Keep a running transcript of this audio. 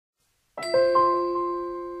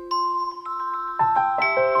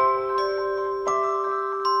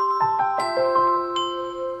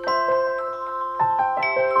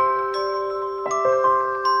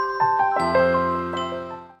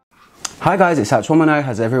Hi guys, it's ALCHEMY.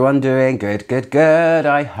 How's everyone doing? Good, good, good,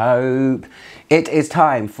 I hope. It is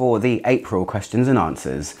time for the April questions and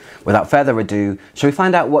answers. Without further ado, shall we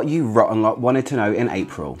find out what you rotten lot wanted to know in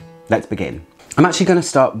April? Let's begin. I'm actually going to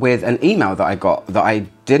start with an email that I got that I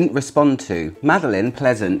didn't respond to. Madeline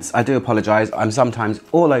Pleasance, I do apologise, I'm sometimes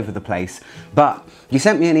all over the place, but you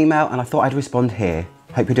sent me an email and I thought I'd respond here.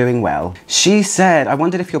 Hope you're doing well. She said, I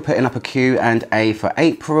wondered if you're putting up a Q&A for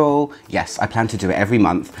April. Yes, I plan to do it every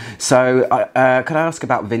month. So could I ask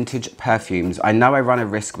about vintage perfumes? I know I run a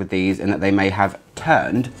risk with these in that they may have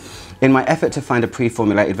turned in my effort to find a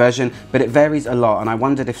pre-formulated version, but it varies a lot and I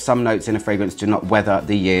wondered if some notes in a fragrance do not weather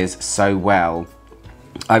the years so well.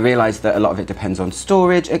 I realised that a lot of it depends on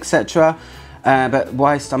storage, etc. But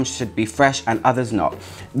why some should be fresh and others not.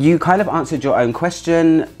 You kind of answered your own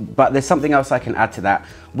question, but there's something else I can add to that.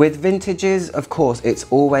 With vintages, of course, it's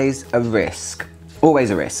always a risk.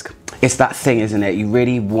 Always a risk. It's that thing, isn't it? You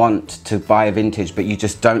really want to buy a vintage, but you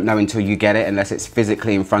just don't know until you get it unless it's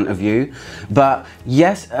physically in front of you. But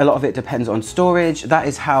yes, a lot of it depends on storage. That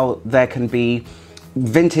is how there can be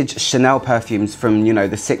vintage Chanel perfumes from, you know,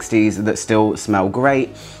 the 60s that still smell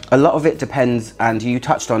great. A lot of it depends, and you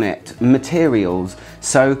touched on it, materials.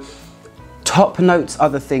 So top notes are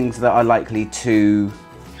the things that are likely to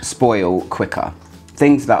spoil quicker.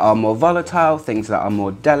 Things that are more volatile, things that are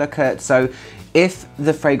more delicate. So if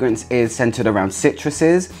the fragrance is centered around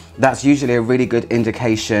citruses, that's usually a really good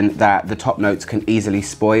indication that the top notes can easily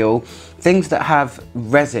spoil. Things that have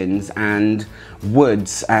resins and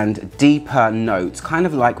woods and deeper notes, kind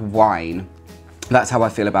of like wine. That's how I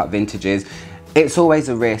feel about vintages. It's always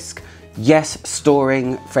a risk. Yes,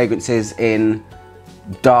 storing fragrances in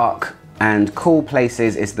dark and cool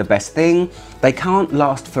places is the best thing. They can't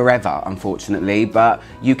last forever, unfortunately, but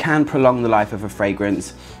you can prolong the life of a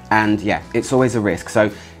fragrance. And yeah, it's always a risk. So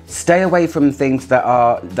stay away from things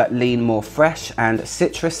that lean more fresh and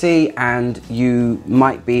citrusy, and you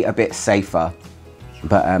might be a bit safer.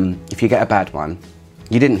 But if you get a bad one,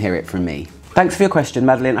 you didn't hear it from me. Thanks for your question,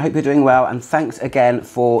 Madeline. I hope you're doing well, and thanks again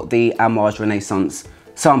for the Amouage Renaissance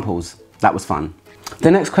samples. That was fun.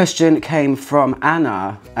 The next question came from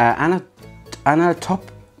Anna. Anna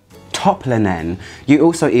Toplinen. You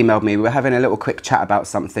also emailed me. We were having a little quick chat about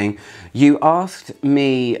something. You asked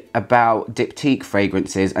me about diptyque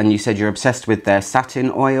fragrances and you said you're obsessed with their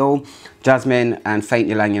satin oil, jasmine and faint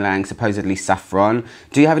ylang ylang, supposedly saffron.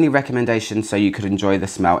 Do you have any recommendations so you could enjoy the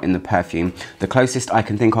smell in the perfume? The closest I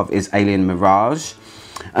can think of is Alien Mirage.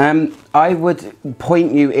 I would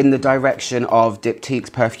point you in the direction of Diptyque's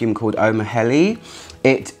perfume called O'Mahely.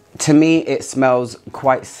 To me, it smells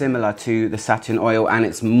quite similar to the satin oil and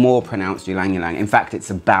it's more pronounced ylang ylang. In fact, it's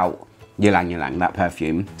about ylang ylang, that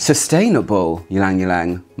perfume. Sustainable ylang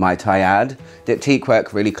ylang, might I add. Diptyque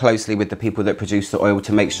work really closely with the people that produce the oil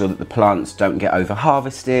to make sure that the plants don't get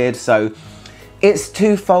over-harvested. So it's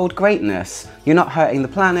twofold greatness. You're not hurting the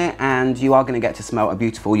planet and you are going to get to smell a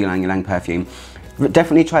beautiful ylang ylang perfume.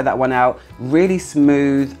 Definitely try that one out. Really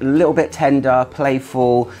smooth, a little bit tender,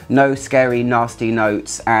 playful, no scary, nasty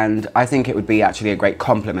notes, and I think it would be actually a great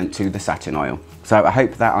complement to the satin oil. So I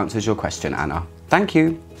hope that answers your question, Anna. Thank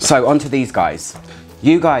you. So on to these guys.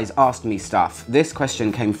 You guys asked me stuff. This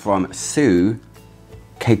question came from Sue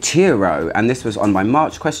Keichiro, and this was on my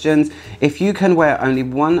March questions. If you can wear only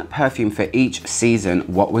one perfume for each season,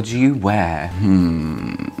 what would you wear?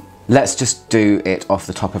 Let's just do it off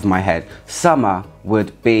the top of my head. Summer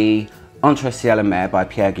would be Entre Ciel et Mer by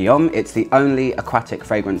Pierre Guillaume. It's the only aquatic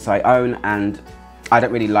fragrance I own, and I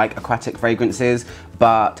don't really like aquatic fragrances,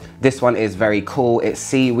 but this one is very cool. It's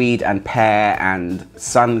seaweed and pear and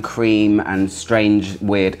sun cream and strange,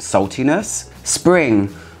 weird saltiness.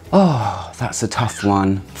 Spring. Oh, that's a tough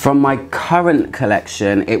one. From my current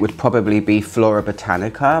collection, it would probably be Flora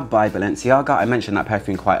Botanica by Balenciaga. I mentioned that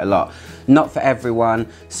perfume quite a lot. Not for everyone.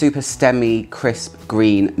 Super stemmy, crisp,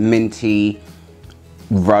 green, minty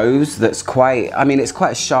rose. That's quite, I mean, it's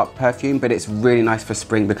quite a sharp perfume, but it's really nice for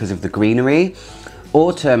spring because of the greenery.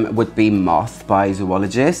 Autumn would be Moth by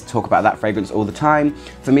Zoologist. Talk about that fragrance all the time.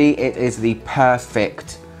 For me, it is the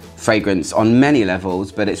perfect fragrance on many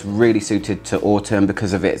levels, but it's really suited to autumn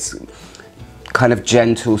because of its kind of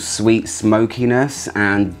gentle, sweet smokiness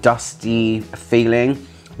and dusty feeling.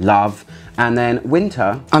 Love. And then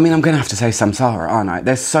winter, I mean, I'm gonna have to say Samsara, aren't I?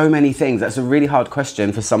 There's so many things. That's a really hard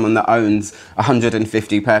question for someone that owns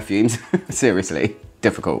 150 perfumes. Seriously,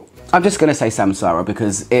 difficult. I'm just gonna say Samsara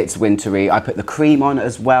because it's wintry. I put the cream on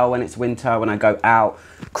as well when it's winter, when I go out.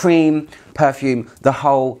 Cream, perfume, the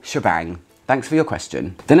whole shebang. Thanks for your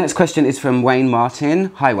question. The next question is from Wayne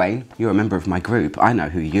Martin. Hi Wayne, you're a member of my group. I know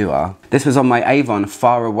who you are. This was on my Avon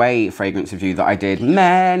Far Away fragrance review that I did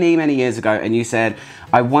many, many years ago, and you said,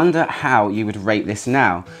 I wonder how you would rate this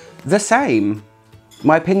now. The same.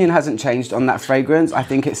 My opinion hasn't changed on that fragrance. I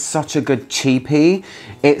think it's such a good cheapie.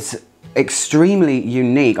 It's extremely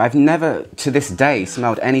unique. I've never, to this day,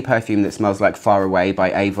 smelled any perfume that smells like Far Away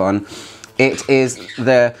by Avon. It is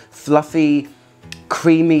the fluffy,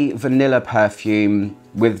 creamy vanilla perfume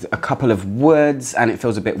with a couple of woods, and it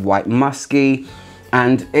feels a bit white musky,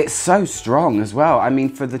 and it's so strong as well. I mean,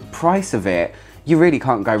 for the price of it, you really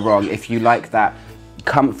can't go wrong if you like that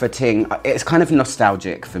comforting. It's kind of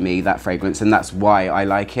nostalgic for me, that fragrance, and that's why I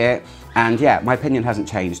like it. And yeah, my opinion hasn't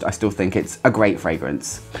changed. I still think it's a great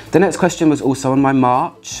fragrance. The next question was also on my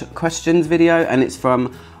March questions video, and it's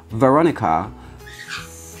from Veronica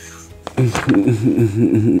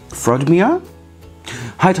Frodmia.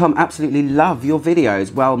 Hi Tom, absolutely love your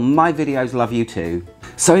videos. Well, my videos love you too.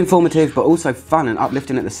 So informative, but also fun and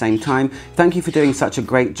uplifting at the same time. Thank you for doing such a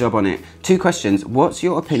great job on it. 2 questions. What's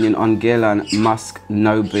your opinion on Guerlain Musc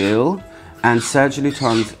Nobile and Serge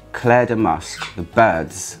Lutens Clair de Musc? The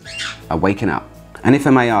birds are waking up. And if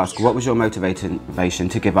I may ask, what was your motivation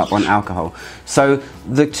to give up on alcohol? So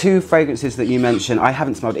the 2 fragrances that you mentioned, I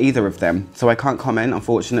haven't smelled either of them, so I can't comment,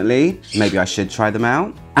 unfortunately. Maybe I should try them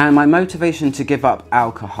out. And my motivation to give up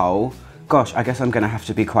alcohol, gosh, I guess I'm gonna have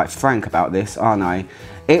to be quite frank about this, aren't I?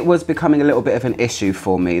 It was becoming a little bit of an issue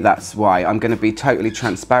for me. That's why I'm gonna be totally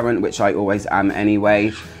transparent, which I always am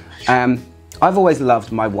anyway. I've always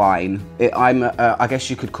loved my wine. I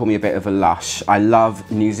guess you could call me a bit of a lush. I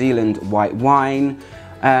love New Zealand white wine.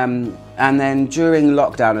 And then during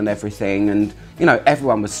lockdown and everything, and you know,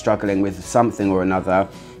 everyone was struggling with something or another,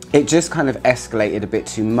 it just kind of escalated a bit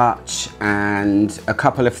too much, and a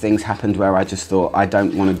couple of things happened where I just thought, I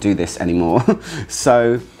don't want to do this anymore.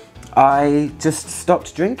 So I just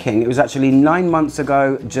stopped drinking. It was actually 9 months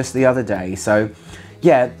ago, just the other day. So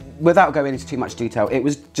yeah, without going into too much detail, it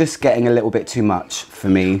was just getting a little bit too much for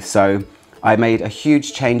me. So I made a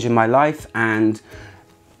huge change in my life, and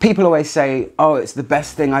people always say, oh, it's the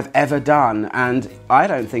best thing I've ever done. And I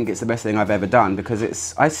don't think it's the best thing I've ever done,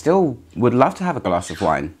 because I still would love to have a glass of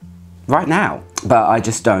wine right now, but I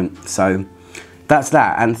just don't. So that's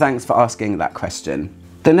that. And thanks for asking that question.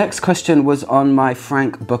 The next question was on my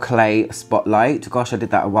Frank Buckley Spotlight. Gosh, I did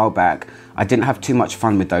that a while back. I didn't have too much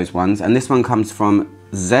fun with those ones. And this one comes from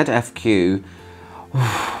ZFQ.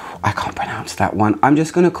 I can't pronounce that one. I'm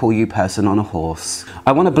just gonna call you Person on a Horse.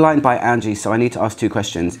 I want a blind by Angie, so I need to ask 2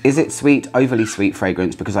 questions. Is it sweet, overly sweet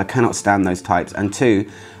fragrance? Because I cannot stand those types. And 2,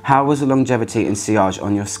 how was the longevity and sillage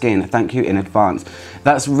on your skin? Thank you in advance.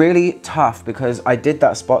 That's really tough because I did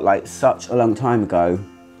that spotlight such a long time ago.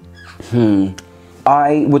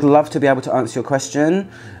 I would love to be able to answer your question.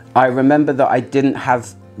 I remember that I didn't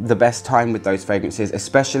have the best time with those fragrances,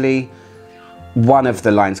 especially one of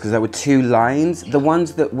the lines, because there were 2 lines. The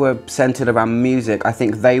ones that were centered around music, I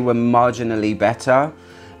think they were marginally better,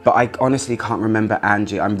 but I honestly can't remember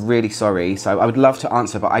Angie. I'm really sorry. So I would love to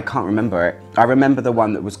answer, but I can't remember it. I remember the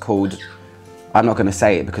one that was called, I'm not gonna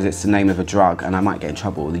say it because it's the name of a drug and I might get in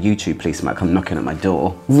trouble. The YouTube police might come knocking at my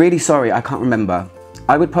door. Really sorry, I can't remember.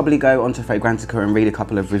 I would probably go onto Fragrantica and read a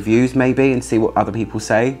couple of reviews maybe and see what other people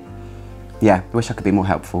say. Yeah, I wish I could be more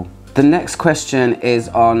helpful. The next question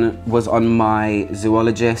was on my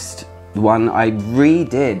Zoologist one I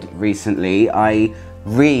redid recently. I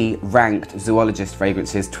re-ranked Zoologist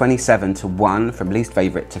fragrances 27 to 1 from least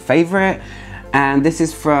favorite to favorite. And this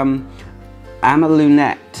is from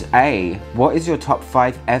Amalunette A. What is your top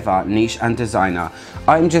 5 ever niche and designer?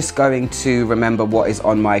 I'm just going to remember what is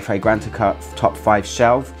on my Fragrantica top 5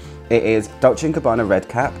 shelf. It is Dolce & Gabbana Red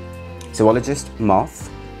Cap, Zoologist Moth,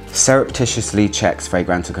 Surreptitiously Checks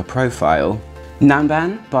Fragrantica Profile,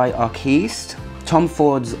 Namban by Arquiste, Tom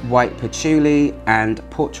Ford's White Patchouli, and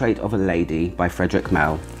Portrait of a Lady by Frederick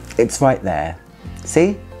Mell. It's right there.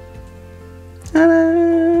 See?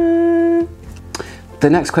 The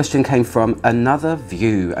next question came from Another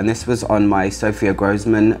View, and this was on my Sophia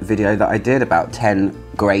Grossman video that I did about 10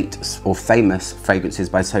 great or famous fragrances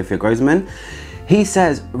by Sophia Grossman. He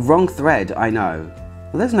says, wrong thread, I know.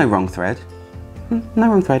 Well, there's no wrong thread. No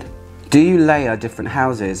wrong thread. Do you layer different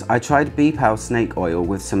houses? I tried Beepal snake oil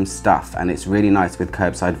with some stuff and it's really nice with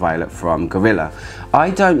Curbside Violet from Gorilla. I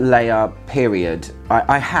don't layer, period.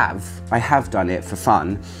 I have done it for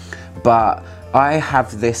fun, but I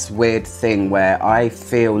have this weird thing where I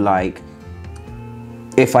feel like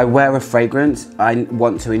if I wear a fragrance, I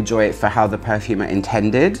want to enjoy it for how the perfumer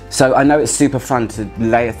intended. So I know it's super fun to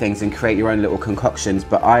layer things and create your own little concoctions,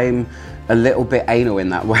 but I'm a little bit anal in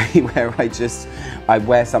that way, where I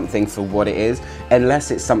wear something for what it is,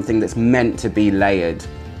 unless it's something that's meant to be layered.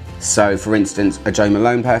 So for instance, a Jo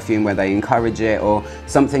Malone perfume where they encourage it, or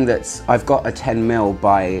something I've got a 10ml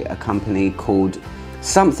by a company called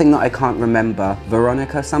something that I can't remember,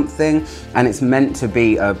 Veronica something, and it's meant to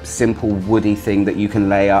be a simple woody thing that you can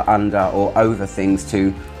layer under or over things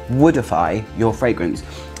to woodify your fragrance.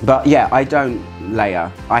 But yeah, I don't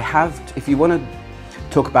layer. I have, if you want to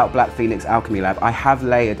talk about Black Phoenix Alchemy Lab, I have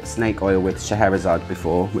layered snake oil with Scheherazade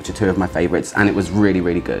before, which are two of my favorites, and it was really,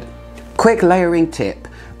 really good. Quick layering tip.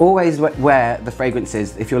 Always wear the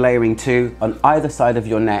fragrances, if you're layering two, on either side of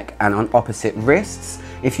your neck and on opposite wrists.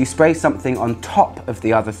 If you spray something on top of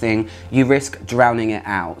the other thing, you risk drowning it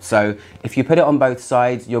out. So if you put it on both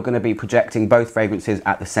sides, you're going to be projecting both fragrances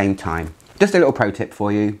at the same time. Just a little pro tip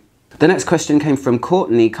for you. The next question came from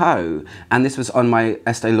Courtney Coe, and this was on my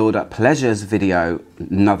Estee Lauder Pleasures video,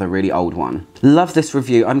 another really old one. Love this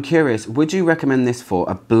review. I'm curious, would you recommend this for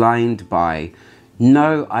a blind buy?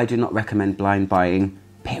 No, I do not recommend blind buying,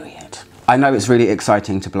 period. I know it's really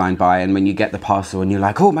exciting to blind buy, and when you get the parcel and you're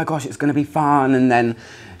like, oh my gosh, it's gonna be fun, and then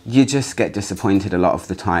you just get disappointed a lot of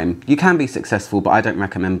the time. You can be successful, but I don't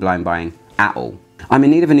recommend blind buying at all. I'm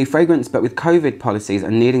in need of a new fragrance, but with COVID policies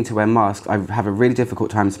and needing to wear masks, I have a really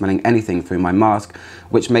difficult time smelling anything through my mask,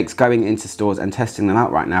 which makes going into stores and testing them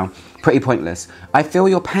out right now pretty pointless. I feel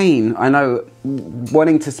your pain. I know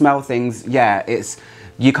wanting to smell things, yeah,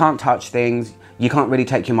 you can't touch things, you can't really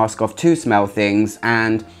take your mask off to smell things,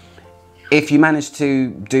 and if you manage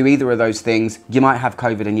to do either of those things, you might have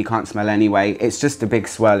COVID and you can't smell anyway. It's just a big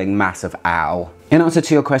swirling mass of ow. In answer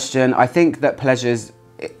to your question, I think that Pleasures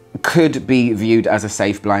could be viewed as a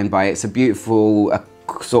safe blind buy. It's a beautiful,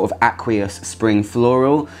 sort of aqueous spring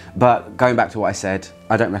floral, but going back to what I said,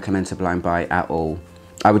 I don't recommend to blind buy at all.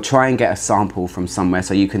 I would try and get a sample from somewhere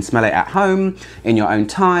so you can smell it at home, in your own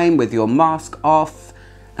time, with your mask off,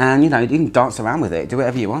 and you know, you can dance around with it, do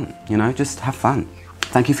whatever you want, you know, just have fun.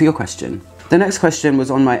 Thank you for your question. The next question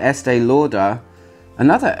was on my Estee Lauder,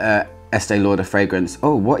 another Estee Lauder fragrance.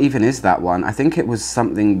 Oh, what even is that one? I think it was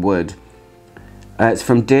something wood. It's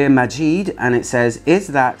from Dear Majid, and it says, is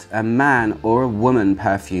that a man or a woman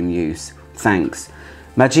perfume use? Thanks.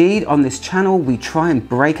 Majid, on this channel, we try and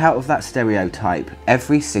break out of that stereotype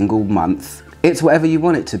every single month. It's whatever you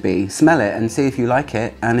want it to be. Smell it and see if you like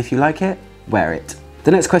it, and if you like it, wear it.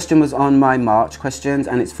 The next question was on my March questions,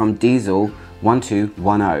 and it's from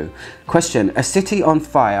Diesel1210. Question, a city on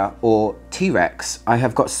fire or T-Rex? I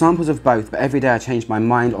have got samples of both, but every day I change my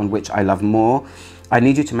mind on which I love more. I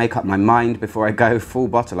need you to make up my mind before I go full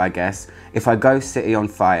bottle, I guess. If I go City on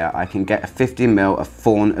Fire, I can get a 50ml of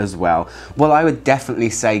FAUN as well. Well, I would definitely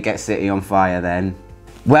say get City on Fire then.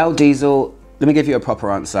 Well, Diesel, let me give you a proper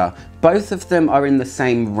answer. Both of them are in the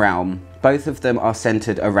same realm. Both of them are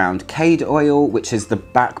centered around cade oil, which is the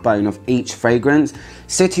backbone of each fragrance.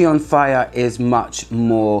 City on Fire is much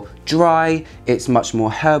more dry, it's much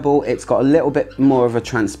more herbal, it's got a little bit more of a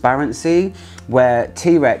transparency, where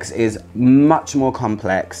T-Rex is much more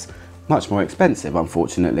complex, much more expensive,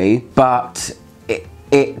 unfortunately, but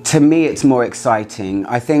to me, it's more exciting.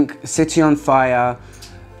 I think City on Fire,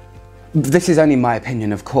 this is only my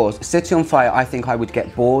opinion, of course. City on Fire, I think I would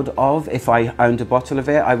get bored of if I owned a bottle of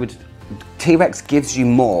it. T-Rex gives you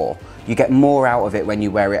more. You get more out of it when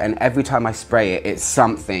you wear it, and every time I spray it, it's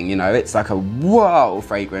something, you know, it's like a whoa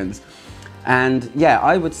fragrance. And yeah,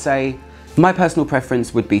 I would say my personal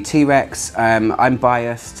preference would be T-Rex. I'm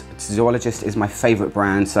biased. Zoologist is my favorite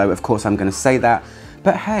brand, so of course I'm gonna say that.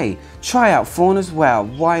 But hey, try out FAUN as well,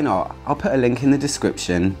 why not? I'll put a link in the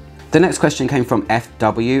description. The next question came from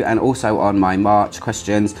FW, and also on my March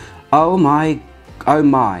questions. Oh my,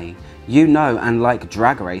 you know and like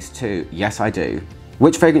Drag Race too. Yes, I do.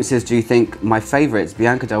 Which fragrances do you think my favorites,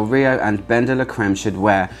 Bianca Del Rio and Ben de la Creme, should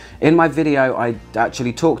wear? In my video, I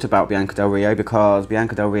actually talked about Bianca Del Rio because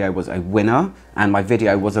Bianca Del Rio was a winner, and my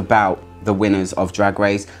video was about the winners of Drag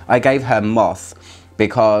Race. I gave her Moth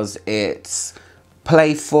because it's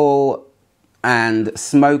playful and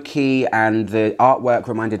smoky, and the artwork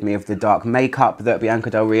reminded me of the dark makeup that Bianca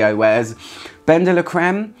Del Rio wears. Ben de la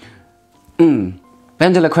Creme,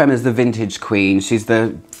 Ben de la Creme is the vintage queen. She's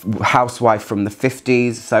the housewife from the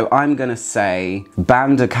 50s. So I'm gonna say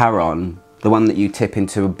Bain de Caron, the one that you tip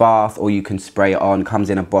into a bath or you can spray it on, comes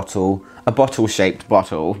in a bottle-shaped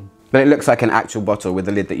bottle. But it looks like an actual bottle with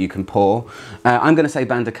a lid that you can pour. I'm gonna say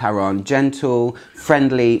Bain de Caron, gentle,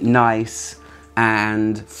 friendly, nice,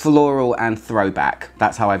 and floral and throwback.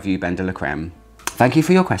 That's how I view Ben de la Creme. Thank you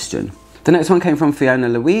for your question. The next one came from Fiona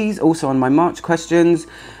Louise, also on my March questions.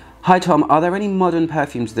 Hi Tom, are there any modern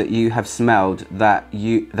perfumes that you have smelled that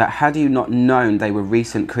had you not known they were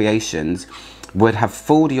recent creations would have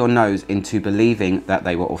fooled your nose into believing that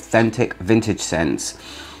they were authentic vintage scents?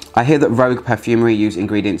 I hear that Rogue Perfumery use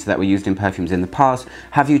ingredients that were used in perfumes in the past.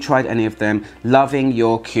 Have you tried any of them? Loving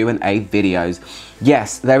your Q&A videos.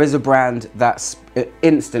 Yes, there is a brand that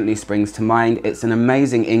instantly springs to mind. It's an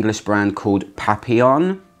amazing English brand called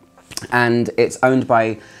Papillon, and it's owned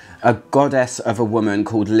by a goddess of a woman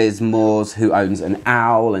called Liz Moores, who owns an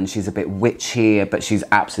owl, and she's a bit witchy, but she's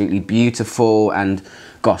absolutely beautiful, and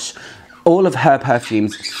gosh, all of her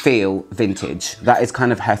perfumes feel vintage. That is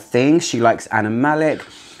kind of her thing. She likes animalic.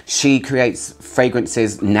 She creates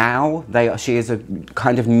fragrances now. She is a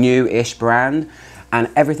kind of new-ish brand, and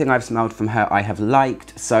everything I've smelled from her I have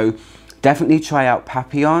liked. So definitely try out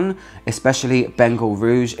Papillon, especially Bengal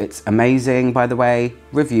Rouge. It's amazing, by the way.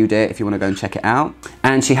 Reviewed it if you want to go and check it out.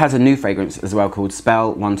 And she has a new fragrance as well called Spell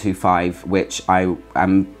 125, which I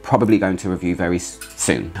am probably going to review very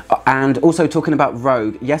soon. And also talking about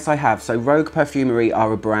Rogue, yes I have. So Rogue Perfumery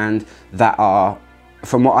are a brand that are,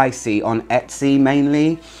 from what I see, on Etsy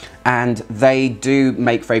mainly, and they do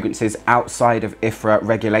make fragrances outside of IFRA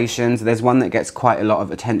regulations. There's one that gets quite a lot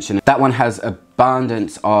of attention. That one has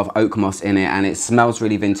abundance of oak moss in it, and it smells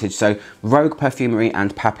really vintage. So Rogue Perfumery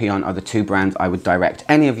and Papillon are the two brands I would direct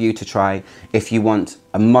any of you to try if you want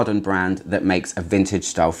a modern brand that makes a vintage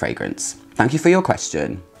style fragrance. Thank you for your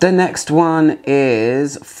question. The next one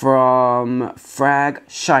is from Frag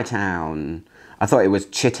Chi-Town. I thought it was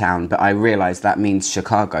Chi-Town, but I realized that means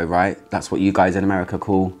Chicago, right? That's what you guys in America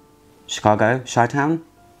call Chicago, Chi-Town?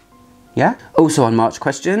 Yeah? Also on March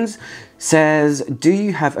questions, says, do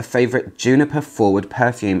you have a favorite juniper forward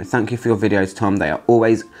perfume? Thank you for your videos, Tom. They are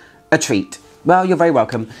always a treat. Well, you're very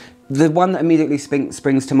welcome. The one that immediately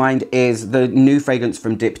springs to mind is the new fragrance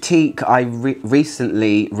from Diptyque. I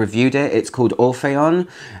recently reviewed it. It's called Orpheon,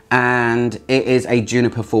 and it is a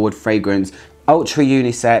juniper forward fragrance. Ultra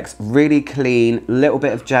unisex, really clean, little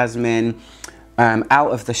bit of jasmine,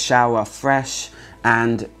 out of the shower, fresh,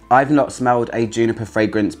 and I've not smelled a juniper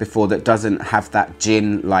fragrance before that doesn't have that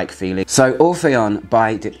gin-like feeling. So Orpheon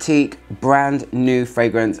by Diptyque, brand new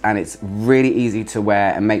fragrance, and it's really easy to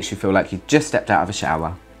wear and makes you feel like you just stepped out of a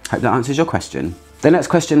shower. Hope that answers your question. The next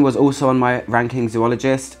question was also on my ranking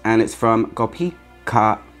zoologist, and it's from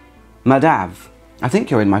Gopika Madhav. I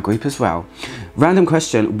think you're in my group as well. Random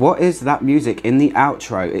question, what is that music in the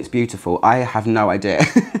outro? It's beautiful. I have no idea.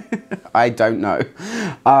 I don't know.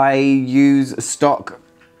 I use stock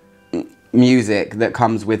music that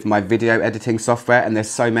comes with my video editing software, and there's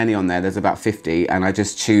so many on there. There's about 50, and I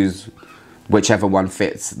just choose whichever one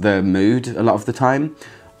fits the mood a lot of the time.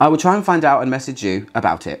 I will try and find out and message you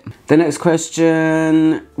about it. The next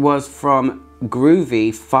question was from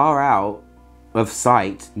Groovy Far Out of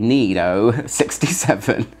Sight Nido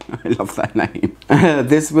 67. I love that name.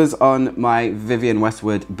 This was on my Vivienne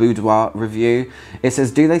Westwood Boudoir review. It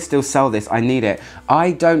says, do they still sell this? I need it.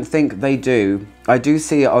 I don't think they do. I do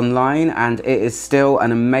see it online, and it is still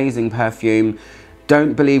an amazing perfume.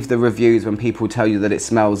 Don't believe the reviews when people tell you that it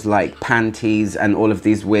smells like panties and all of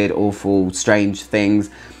these weird, awful, strange things.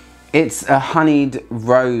 It's a honeyed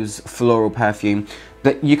rose floral perfume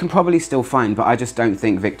that you can probably still find, but I just don't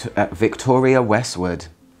think Victoria Westwood.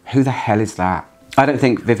 Who the hell is that? I don't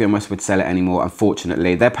think Vivienne Westwood sell it anymore,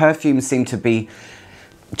 unfortunately. Their perfumes seem to be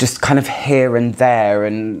just kind of here and there,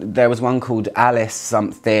 and there was one called Alice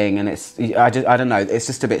something, and I don't know, it's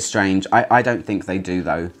just a bit strange. I don't think they do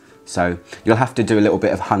though. So you'll have to do a little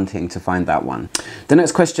bit of hunting to find that one. The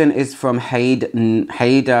next question is from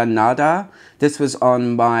Haida Nada. This was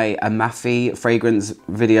on my Amafi fragrance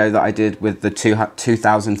video that I did with the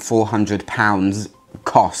 £2,400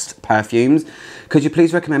 cost perfumes. Could you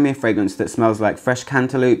please recommend me a fragrance that smells like fresh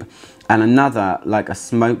cantaloupe and another like a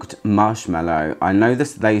smoked marshmallow? I know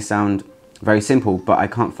they sound very simple, but I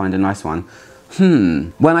can't find a nice one.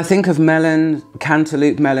 When I think of melon,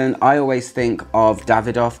 cantaloupe melon, I always think of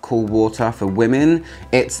Davidoff Cool Water for women.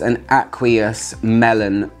 It's an aqueous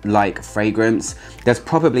melon-like fragrance. There's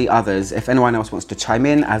probably others. If anyone else wants to chime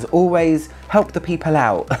in, as always, help the people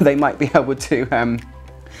out. They might be able to,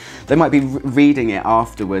 they might be reading it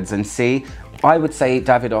afterwards and see. I would say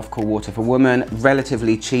Davidoff Cool Water for women,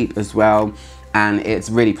 relatively cheap as well. And it's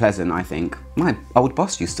really pleasant, I think. My old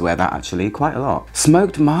boss used to wear that actually, quite a lot.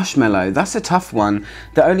 Smoked marshmallow, that's a tough one.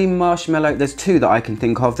 The only marshmallow, there's two that I can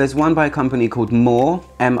think of. There's one by a company called More,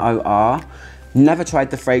 M-O-R. Never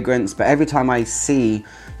tried the fragrance, but every time I see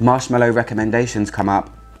marshmallow recommendations come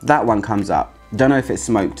up, that one comes up. Don't know if it's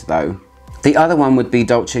smoked though. The other one would be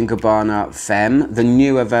Dolce & Gabbana Femme, the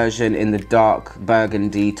newer version in the dark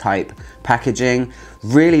burgundy type packaging.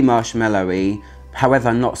 Really marshmallowy,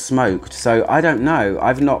 however not smoked. So I don't know,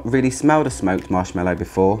 I've not really smelled a smoked marshmallow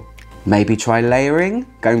before. Maybe try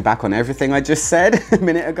layering, going back on everything I just said a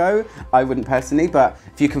minute ago. I wouldn't personally, but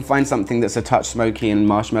if you can find something that's a touch smoky and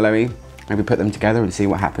marshmallowy, maybe put them together and see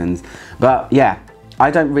what happens. But yeah, I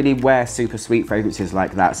don't really wear super sweet fragrances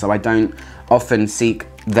like that, so I don't often seek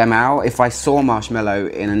them out. If I saw marshmallow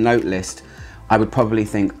in a note list, I would probably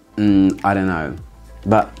think, I don't know.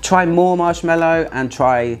 But try more marshmallow and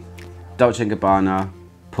try Dolce & Gabbana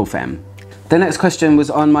Pour Femme. The next question was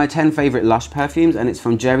on my 10 favourite Lush perfumes, and it's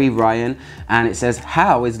from Jerry Ryan, and it says,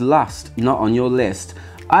 how is Lust not on your list?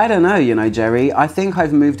 I don't know, you know, Jerry. I think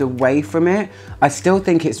I've moved away from it. I still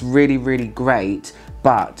think it's really, really great,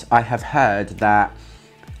 but I have heard that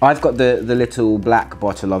I've got the little black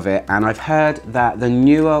bottle of it, and I've heard that the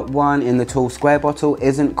newer one in the tall square bottle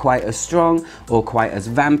isn't quite as strong or quite as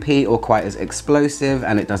vampy or quite as explosive,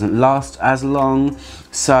 and it doesn't last as long.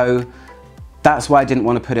 So that's why I didn't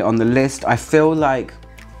want to put it on the list. I feel like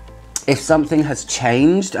if something has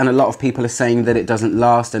changed and a lot of people are saying that it doesn't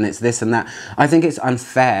last and it's this and that, I think it's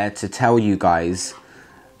unfair to tell you guys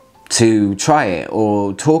to try it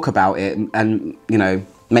or talk about it and, you know,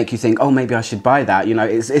 make you think, oh, maybe I should buy that. You know,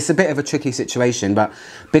 it's a bit of a tricky situation, but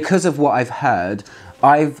because of what I've heard,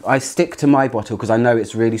 I stick to my bottle because I know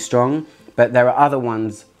it's really strong, but there are other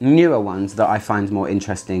ones, newer ones, that I find more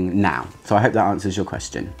interesting now. So I hope that answers your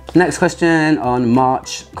question. Next question on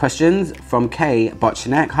March questions from Kay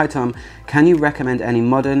Botchnek. Hi Tom, can you recommend any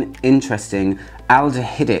modern, interesting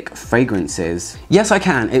aldehydic fragrances? Yes, I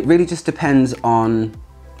can. It really just depends on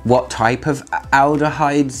what type of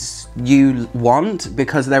aldehydes you want,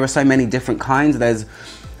 because there are so many different kinds.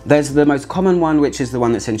 There's the most common one, which is the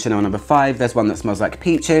one that's in Chanel No. 5. There's one that smells like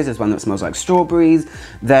peaches. There's one that smells like strawberries.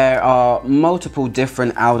 There are multiple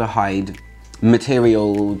different aldehyde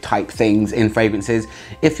material type things in fragrances.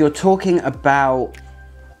 If you're talking about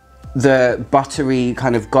the buttery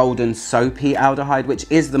kind of golden soapy aldehyde, which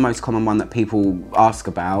is the most common one that people ask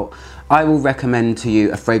about, I will recommend to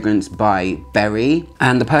you a fragrance by Berry,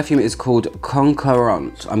 and the perfume is called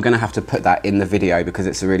Conquérant. I'm gonna have to put that in the video because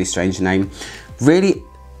it's a really strange name.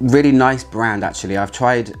 Really nice brand actually. I've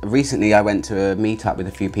tried, recently I went to a meetup with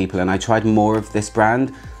a few people and I tried more of this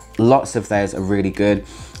brand. Lots of theirs are really good.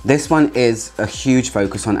 This one is a huge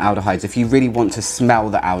focus on aldehydes. If you really want to smell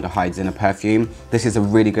the aldehydes in a perfume, this is a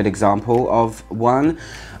really good example of one.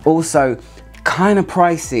 Also, kind of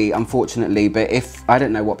pricey, unfortunately, but if, I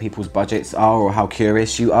don't know what people's budgets are or how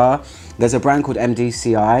curious you are, there's a brand called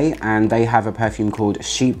MDCI and they have a perfume called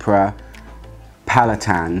Chypre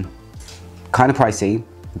Palatine. Kind of pricey,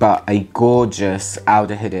 but a gorgeous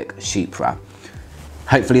aldehydic Chypre.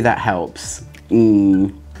 Hopefully that helps.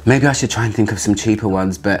 Maybe I should try and think of some cheaper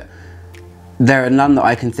ones, but there are none that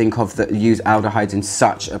I can think of that use aldehydes in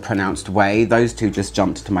such a pronounced way. Those two just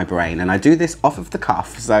jumped to my brain, and I do this off of the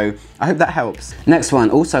cuff, so I hope that helps. Next one,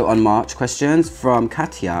 also on March questions from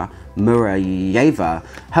Katya Murayeva.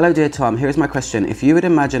 Hello dear Tom, here is my question. If you would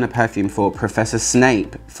imagine a perfume for Professor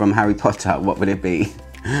Snape from Harry Potter, what would it be?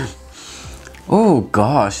 Oh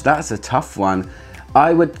gosh, that's a tough one.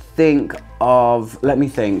 I would think of, let me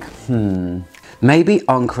think, maybe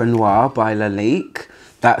Encre Noire by Lalique.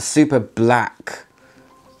 That super black,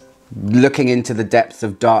 looking into the depths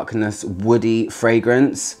of darkness, woody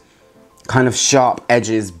fragrance. Kind of sharp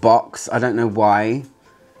edges box, I don't know why.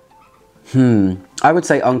 I would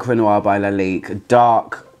say Encre Noire by Lalique.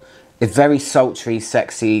 Dark, a very sultry,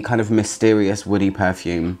 sexy, kind of mysterious woody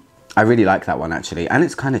perfume. I really like that one actually, and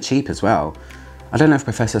it's kind of cheap as well. I don't know if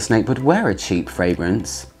Professor Snape would wear a cheap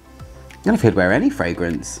fragrance. I don't know if he'd wear any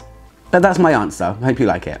fragrance. But that's my answer. I hope you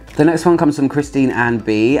like it. The next one comes from Christine Ann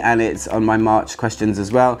B, and it's on my March questions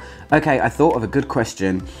as well. Okay, I thought of a good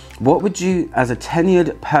question. What would you, as a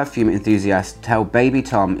tenured perfume enthusiast, tell baby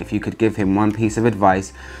Tom if you could give him one piece of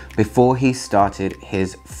advice before he started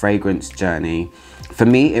his fragrance journey? For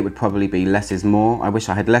me, it would probably be less is more. I wish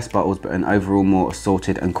I had less bottles, but an overall more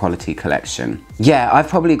assorted and quality collection. Yeah, I've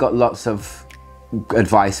probably got lots of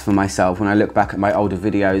advice for myself when I look back at my older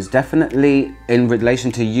videos. Definitely in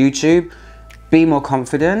relation to YouTube, be more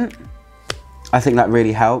confident. I think that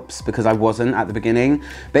really helps because I wasn't at the beginning.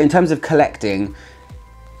 But in terms of collecting,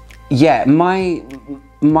 yeah, my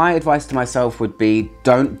advice to myself would be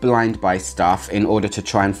don't blind buy stuff in order to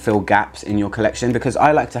try and fill gaps in your collection, because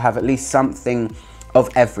I like to have at least something of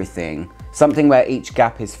everything. Something where each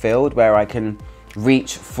gap is filled, where I can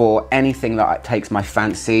reach for anything that takes my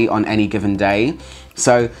fancy on any given day.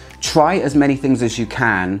 So try as many things as you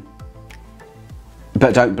can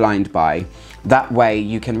but don't blind buy. That way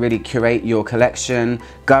you can really curate your collection,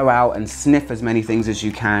 go out and sniff as many things as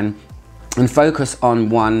you can, and focus on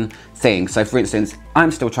one thing. So for instance,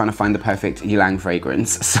 I'm still trying to find the perfect ylang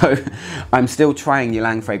fragrance. So I'm still trying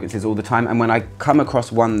ylang fragrances all the time. And when I come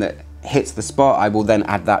across one that hits the spot, I will then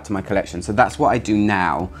add that to my collection. So that's what I do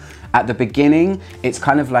now. At the beginning, it's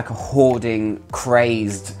kind of like a hoarding,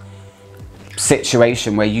 crazed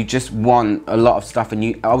situation where you just want a lot of stuff and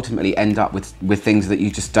you ultimately end up with things that you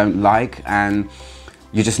just don't like and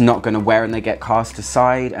you're just not going to wear, and they get cast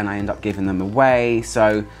aside and I end up giving them away.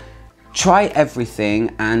 So try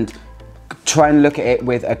everything and try and look at it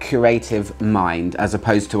with a curative mind as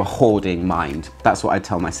opposed to a hoarding mind. That's what I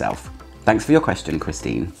tell myself. Thanks for your question,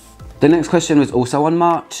 Christine. The next question was also on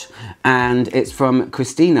March, and it's from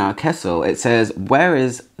Christina Kessel. It says, where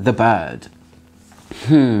is the bird?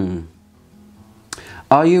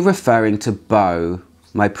 Are you referring to Bo,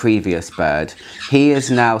 my previous bird? He has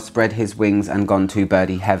now spread his wings and gone to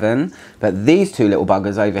birdie heaven. But these two little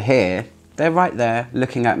buggers over here, they're right there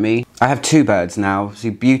looking at me. I have two birds now,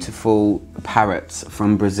 two beautiful parrots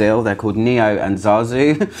from Brazil. They're called Neo and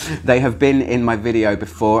Zazu. They have been in my video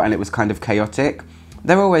before and it was kind of chaotic.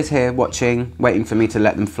 They're always here watching, waiting for me to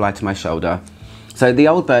let them fly to my shoulder. So the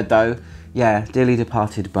old bird though, yeah, dearly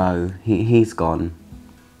departed Bo, he's gone.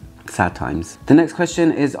 Sad times. The next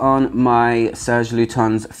question is on my Serge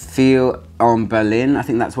Lutens Feel en Berlin, I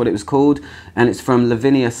think that's what it was called, and it's from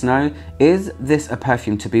Lavinia Snow. Is this a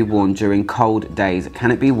perfume to be worn during cold days? Can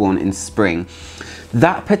it be worn in spring?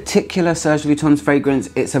 That particular Serge Lutens fragrance,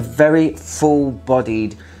 it's a very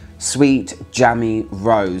full-bodied, sweet, jammy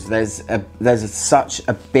rose. There's such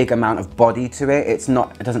a big amount of body to it. It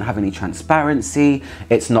doesn't have any transparency.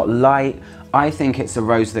 It's not light. I think it's a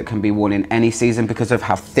rose that can be worn in any season because of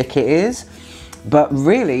how thick it is. But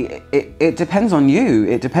really, it depends on you.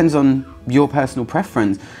 It depends on your personal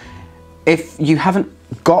preference. If you haven't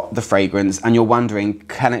got the fragrance and you're wondering,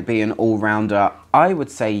 can it be an all-rounder? I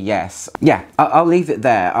would say yes. Yeah, I'll leave it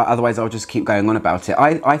there. Otherwise, I'll just keep going on about it.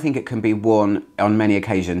 I think it can be worn on many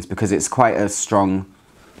occasions because it's quite a strong,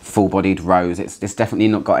 full-bodied rose. It's definitely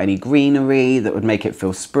not got any greenery that would make it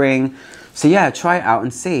feel spring. So yeah, try it out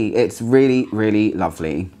and see. It's really, really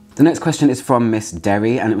lovely. The next question is from Miss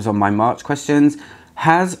Derry, and it was on my March questions.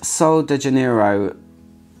 Has Sol de Janeiro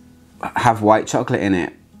have white chocolate in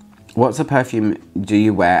it? What's a perfume do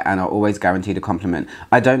you wear and are always guaranteed a compliment?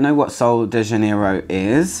 I don't know what Sol de Janeiro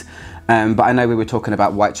is, but I know we were talking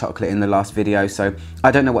about white chocolate in the last video, so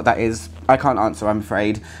I don't know what that is. I can't answer, I'm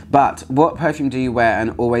afraid. But what perfume do you wear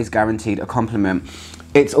and always guaranteed a compliment?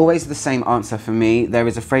 It's always the same answer for me. There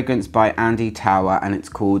is a fragrance by Andy Tower and it's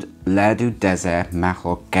called L'air du désert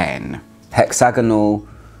marocain. Hexagonal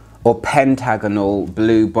or pentagonal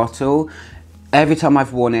blue bottle. Every time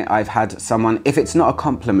I've worn it, I've had someone, if it's not a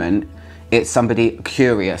compliment, it's somebody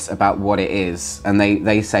curious about what it is. And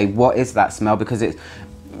they say, what is that smell? Because it's,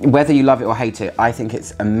 whether you love it or hate it, I think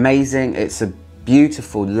it's amazing. It's a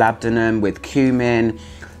beautiful labdanum with cumin,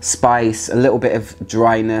 spice, a little bit of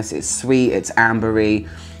dryness. It's sweet, it's ambery.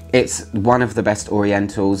 It's one of the best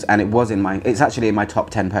orientals, and it's actually in my top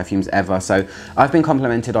 10 perfumes ever. So I've been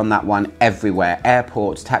complimented on that one everywhere.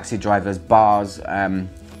 Airports, taxi drivers, bars,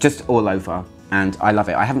 just all over. And I love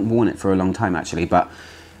it. I haven't worn it for a long time actually, but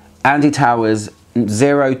Andy Towers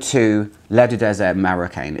 02 L'air du désert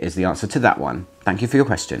marocain is the answer to that one. Thank you for your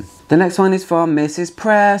question. The next one is from Mrs.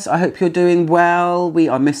 Press. I hope you're doing well. We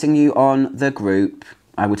are missing you on the group.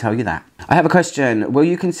 I will tell you that. I have a question. Will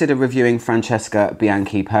you consider reviewing Francesca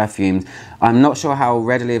Bianchi perfumes? I'm not sure how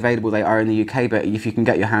readily available they are in the UK, but if you can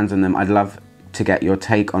get your hands on them, I'd love to get your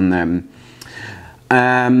take on them.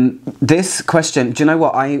 This question, do you know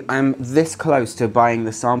what? I am this close to buying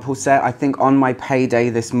the sample set. I think on my payday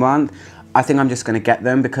this month, I think I'm just going to get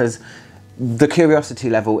them because the curiosity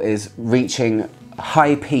level is reaching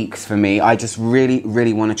high peaks for me. I just really,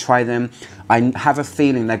 really want to try them. I have a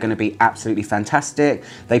feeling they're going to be absolutely fantastic.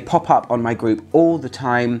 They pop up on my group all the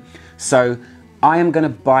time. So I am going to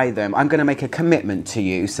buy them. I'm going to make a commitment to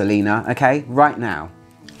you, Selena, okay, right now.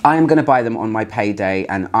 I am going to buy them on my payday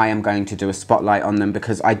and I am going to do a spotlight on them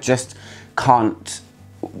because I just can't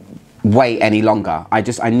wait any longer. I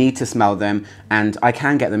need to smell them, and I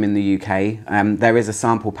can get them in the UK. There is a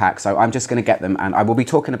sample pack, so I'm just going to get them and I will be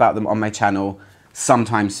talking about them on my channel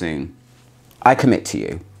sometime soon. I commit to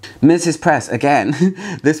you. Mrs. Press, again,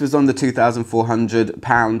 this was on the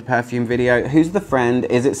 £2,400 perfume video. Who's the friend?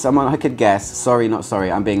 Is it someone I could guess? Sorry, not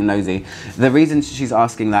sorry, I'm being nosy. The reason she's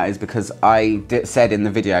asking that is because I said in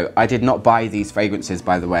the video, I did not buy these fragrances,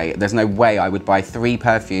 by the way. There's no way I would buy 3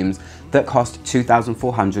 perfumes that cost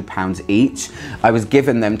 £2,400 each. I was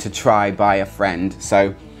given them to try by a friend,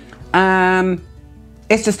 so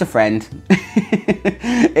it's just a friend.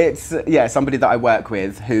 It's, yeah, somebody that I work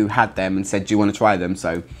with who had them and said, do you want to try them?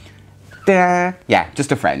 So, yeah,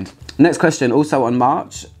 just a friend. Next question, also on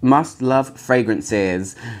March. Must love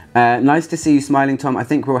fragrances. Nice to see you smiling, Tom. I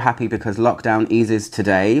think we're all happy because lockdown eases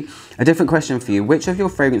today. A different question for you. Which of your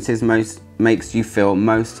fragrances makes you feel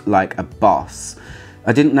most like a boss?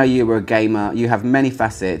 I didn't know you were a gamer. You have many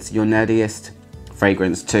facets. Your nerdiest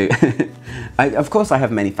fragrance too. Of course I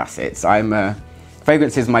have many facets.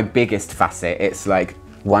 Fragrance is my biggest facet. It's like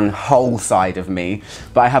one whole side of me,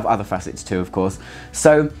 but I have other facets too, of course.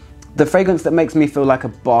 So the fragrance that makes me feel like a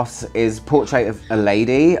boss is Portrait of a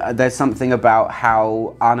Lady. There's something about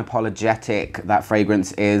how unapologetic that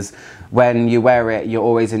fragrance is. When you wear it, you're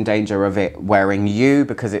always in danger of it wearing you,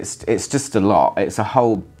 because it's just a lot. It's a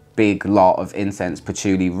whole big lot of incense,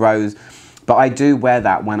 patchouli, rose. But I do wear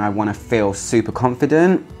that when I want to feel super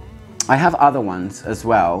confident. I have other ones as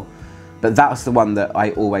well, but that's the one that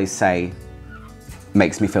I always say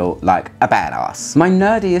makes me feel like a badass. My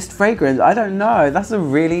nerdiest fragrance, I don't know. That's a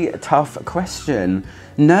really tough question.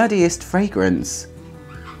 Nerdiest fragrance.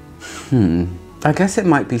 I guess it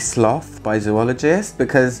might be Sloth by Zoologist,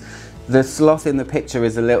 because the sloth in the picture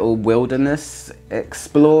is a little wilderness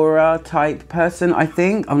explorer type person, I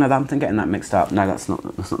think. Oh no, I'm getting that mixed up. No, that's not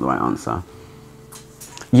the right answer.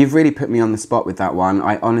 You've really put me on the spot with that one.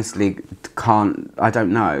 I honestly can't, I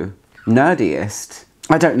don't know. Nerdiest?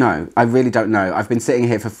 I don't know. I really don't know. I've been sitting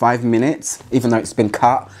here for 5 minutes, even though it's been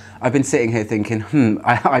cut. I've been sitting here thinking,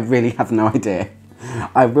 I really have no idea.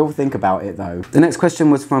 I will think about it though. The next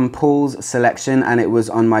question was from Paul's selection, and it was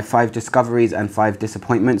on my 5 discoveries and 5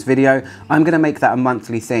 disappointments video. I'm gonna make that a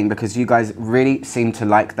monthly thing because you guys really seem to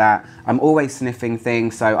like that. I'm always sniffing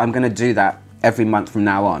things, so I'm gonna do that every month from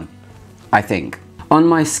now on, I think. On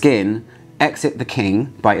my skin, Exit the King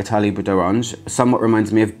by Italie d'Orange somewhat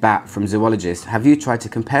reminds me of Bat from Zoologist. Have you tried to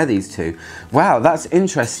compare these two? Wow, that's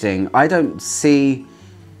interesting. I don't see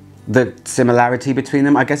the similarity between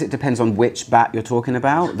them. I guess it depends on which bat you're talking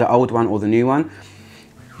about, the old one or the new one.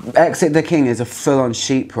 Exit the King is a full-on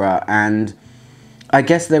chypre, and I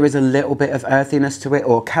guess there is a little bit of earthiness to it,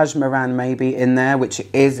 or cashmeran maybe in there, which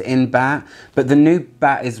is in Bat. But the new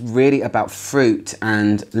Bat is really about fruit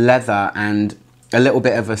and leather and a little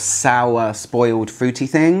bit of a sour, spoiled, fruity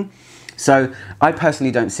thing. So I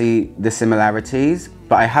personally don't see the similarities,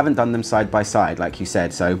 but I haven't done them side by side, like you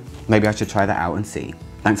said, so maybe I should try that out and see.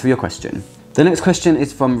 Thanks for your question. The next question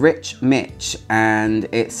is from Rich Mitch, and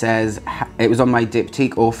it says, it was on my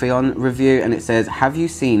Diptyque Orpheon review, and it says, have you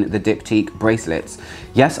seen the Diptyque bracelets?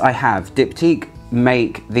 Yes, I have. Diptyque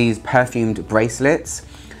make these perfumed bracelets.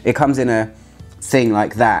 It comes in a thing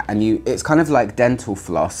like that, and it's kind of like dental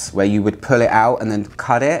floss, where you would pull it out and then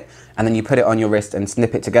cut it, and then you put it on your wrist and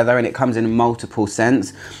snip it together, and it comes in multiple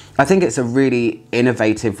scents. I think it's a really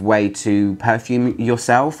innovative way to perfume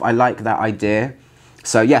yourself. I like that idea.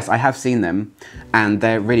 So yes, I have seen them, and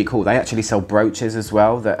they're really cool. They actually sell brooches as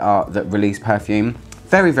well that release perfume.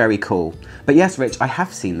 Very, very cool. But yes, Rich, I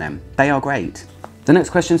have seen them. They are great. The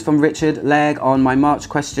next question is from Richard Legg on my March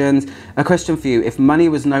questions. A question for you. If money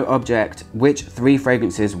was no object, which 3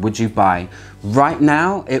 fragrances would you buy? Right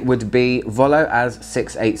now, it would be Volo as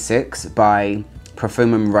 686 by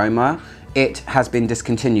Profumum Roma. It has been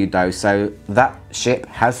discontinued though, so that ship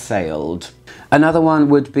has sailed. Another one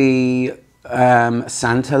would be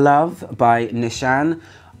Santa Love by Nishan.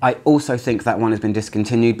 I also think that one has been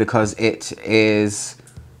discontinued because it is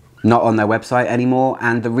not on their website anymore,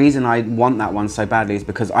 and the reason I want that one so badly is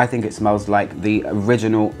because I think it smells like the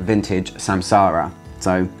original vintage Samsara.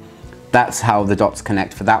 So that's how the dots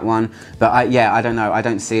connect for that one. But yeah, I don't know, I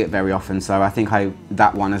don't see it very often, so I think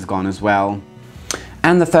that one has gone as well.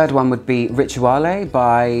 And the third one would be Rituale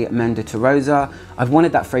by Mendita Rosa. I've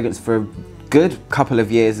wanted that fragrance for a good couple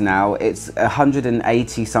of years now. It's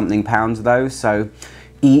 180 something pounds though, so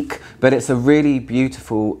eek, but it's a really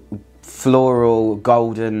beautiful floral,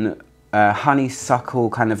 golden, honeysuckle,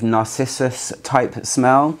 kind of narcissus type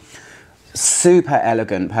smell. Super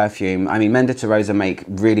elegant perfume. I mean, Mendita Rosa make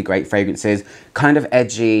really great fragrances, kind of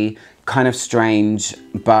edgy, kind of strange,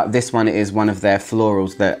 but this one is one of their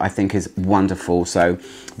florals that I think is wonderful. So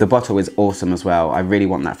the bottle is awesome as well. I really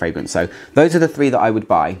want that fragrance. So those are the 3 that I would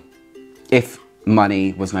buy if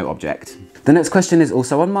money was no object. The next question is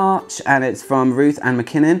also on March, and it's from Ruth Ann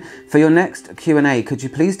McKinnon. For your next Q&A, could you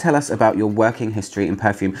please tell us about your working history in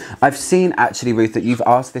perfume? I've seen actually, Ruth, that you've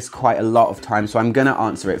asked this quite a lot of times, so I'm gonna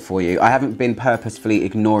answer it for you. I haven't been purposefully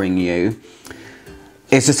ignoring you.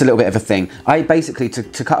 it's just a little bit of a thing. I basically,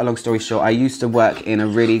 to cut a long story short, I used to work in a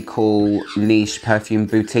really cool niche perfume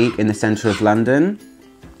boutique in the centre of London.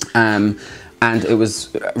 And it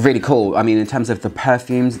was really cool. I mean, in terms of the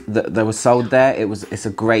perfumes that were sold there, it's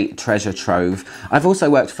a great treasure trove. I've also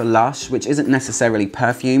worked for Lush, which isn't necessarily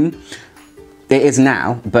perfume. It is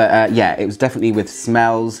now, but yeah, it was definitely with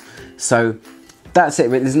smells. So that's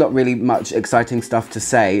it. There's not really much exciting stuff to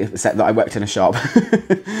say, except that I worked in a shop.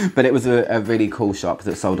 But it was a really cool shop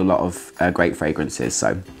that sold a lot of great fragrances.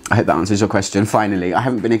 So I hope that answers your question. Finally, I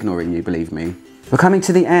haven't been ignoring you, believe me. We're coming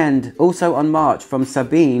to the end. Also on March, from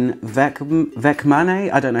Sabine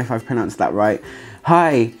Vekmane. I don't know if I've pronounced that right.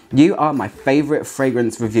 Hi, you are my favourite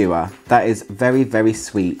fragrance reviewer. That is very, very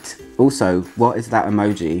sweet. Also, what is that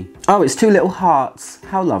emoji? Oh, it's 2 little hearts.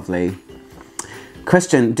 How lovely.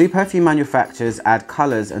 Question, do perfume manufacturers add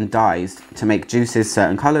colours and dyes to make juices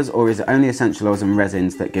certain colours, or is it only essential oils and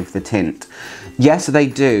resins that give the tint? Yes, they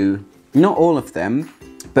do. Not all of them,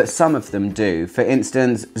 but some of them do. For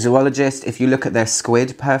instance, Zoologist, if you look at their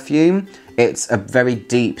squid perfume, it's a very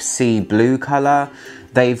deep sea blue colour.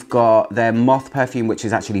 They've got their moth perfume, which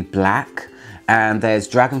is actually black, and there's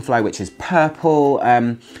Dragonfly, which is purple.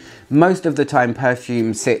 Most of the time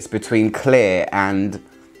perfume sits between clear and,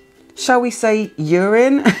 shall we say,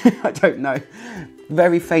 urine? I don't know.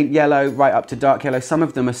 Very faint yellow, right up to dark yellow. Some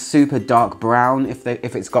of them are super dark brown if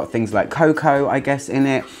it's got things like cocoa, I guess, in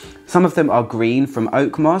it. Some of them are green from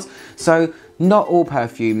oak moss. So not all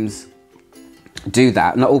perfumes do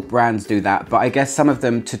that. Not all brands do that. But I guess some of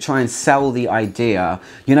them, to try and sell the idea,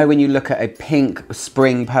 you know, when you look at a pink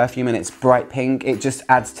spring perfume and it's bright pink, it just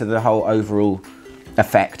adds to the whole overall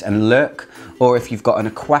effect and look. Or if you've got an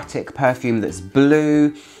aquatic perfume that's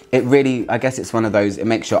blue, it really, I guess it's one of those, it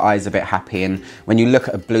makes your eyes a bit happy, and when you look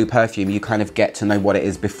at a blue perfume, you kind of get to know what it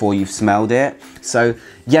is before you've smelled it. So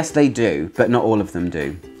yes, they do, but not all of them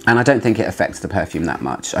do. And I don't think it affects the perfume that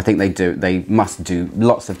much. I think they must do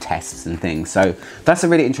lots of tests and things. So that's a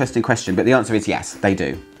really interesting question, but the answer is yes, they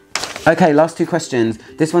do. Okay, last 2 questions.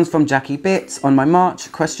 This one's from Jackie Bits on my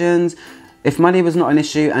March questions. If money was not an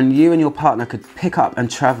issue and you and your partner could pick up and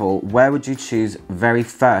travel, where would you choose very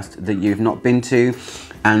first that you've not been to?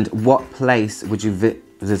 And what place would you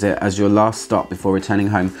visit as your last stop before returning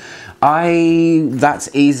home?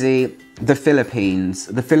 That's easy. The Philippines.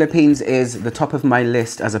 The Philippines is the top of my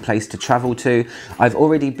list as a place to travel to. I've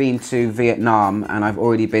already been to Vietnam and I've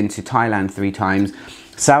already been to Thailand 3 times.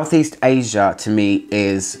 Southeast Asia to me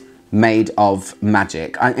is made of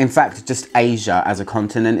magic. In fact, just Asia as a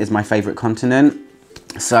continent is my favorite continent.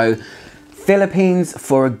 So Philippines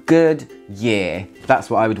for a good year.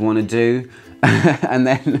 That's what I would want to do. And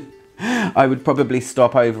then I would probably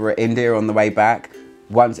stop over at India on the way back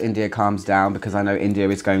once India calms down, because I know India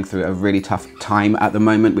is going through a really tough time at the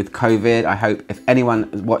moment with COVID. I hope if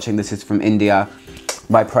anyone watching this is from India,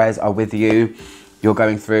 my prayers are with you. You're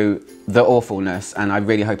going through the awfulness and I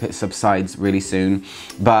really hope it subsides really soon.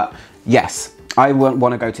 But yes, I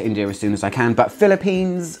want to go to India as soon as I can, but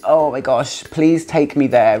Philippines, oh my gosh, please take me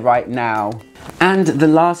there right now. And the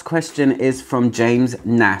last question is from James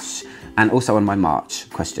Nash, and also on my March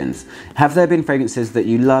questions. Have there been fragrances that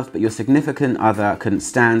you loved but your significant other couldn't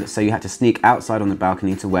stand, so you had to sneak outside on the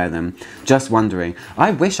balcony to wear them? Just wondering.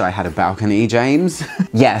 I wish I had a balcony, James.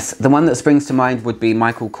 Yes, the one that springs to mind would be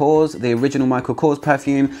Michael Kors, the original Michael Kors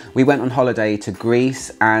perfume. We went on holiday to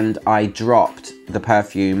Greece and I dropped the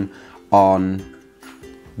perfume on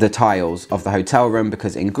the tiles of the hotel room,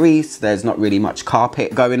 because in Greece there's not really much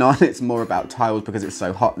carpet going on. It's more about tiles because it's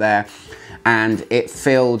so hot there. And it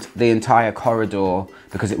filled the entire corridor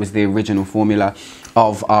because it was the original formula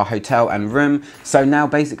of our hotel and room. So now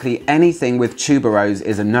basically anything with tuberose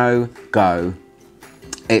is a no-go.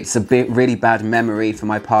 It's a really bad memory for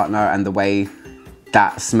my partner, and the way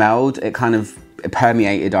that smelled, it kind of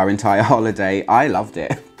permeated our entire holiday. I loved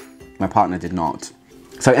it. My partner did not.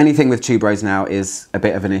 So anything with tuberose now is a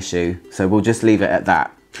bit of an issue. So we'll just leave it at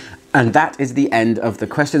that. And that is the end of the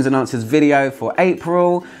questions and answers video for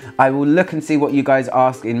April. I will look and see what you guys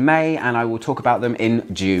ask in May, and I will talk about them in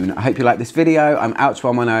June. I hope you like this video. I'm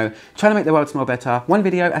Ouch110, trying to make the world smell better, one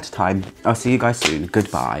video at a time. I'll see you guys soon.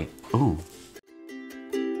 Goodbye. Ooh.